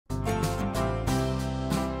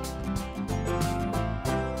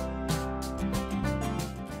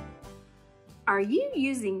Are you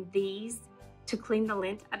using these to clean the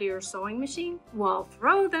lint out of your sewing machine? Well,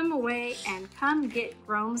 throw them away and come get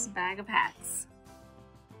Grome's bag of hacks.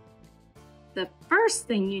 The first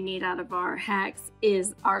thing you need out of our hacks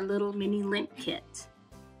is our little mini lint kit.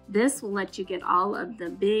 This will let you get all of the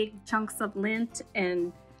big chunks of lint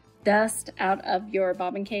and dust out of your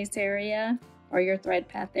bobbin case area or your thread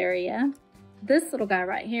path area. This little guy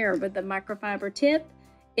right here with the microfiber tip,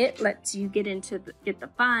 it lets you get the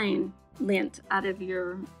fine lint out of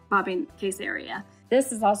your bobbin case area.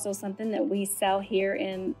 This is also something that we sell here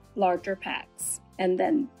in larger packs. And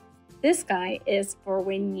then this guy is for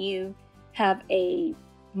when you have a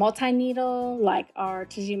multi-needle like our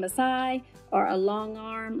Tajima or a long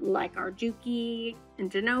arm like our Juki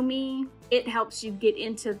and Janome. It helps you get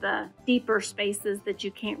into the deeper spaces that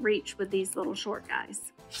you can't reach with these little short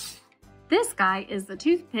guys. This guy is the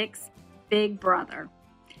toothpick's big brother.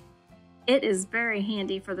 It is very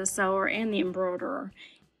handy for the sewer and the embroiderer.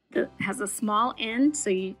 It has a small end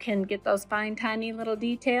so you can get those fine tiny little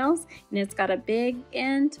details, and it's got a big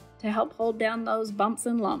end to help hold down those bumps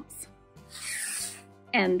and lumps.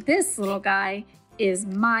 And this little guy is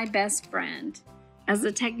my best friend. As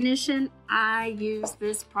a technician, I use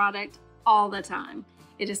this product all the time.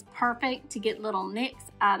 It is perfect to get little nicks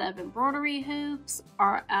out of embroidery hoops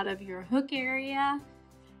or out of your hook area.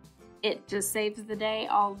 It just saves the day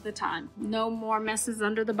all the time. No more messes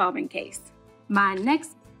under the bobbin case. My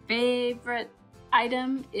next favorite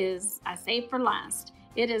item is I saved for last.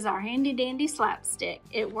 It is our handy dandy slapstick.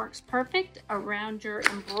 It works perfect around your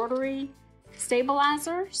embroidery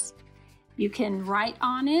stabilizers. You can write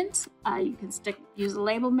on it. You can use a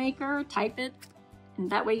label maker, type it, and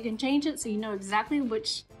that way you can change it so you know exactly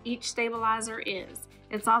which each stabilizer is.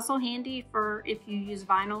 It's also handy for if you use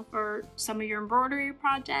vinyl for some of your embroidery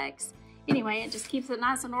projects. Anyway, it just keeps it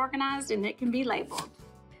nice and organized, and it can be labeled.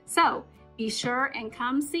 So be sure and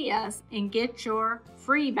come see us and get your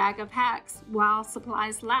free bag of hacks while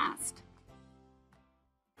supplies last.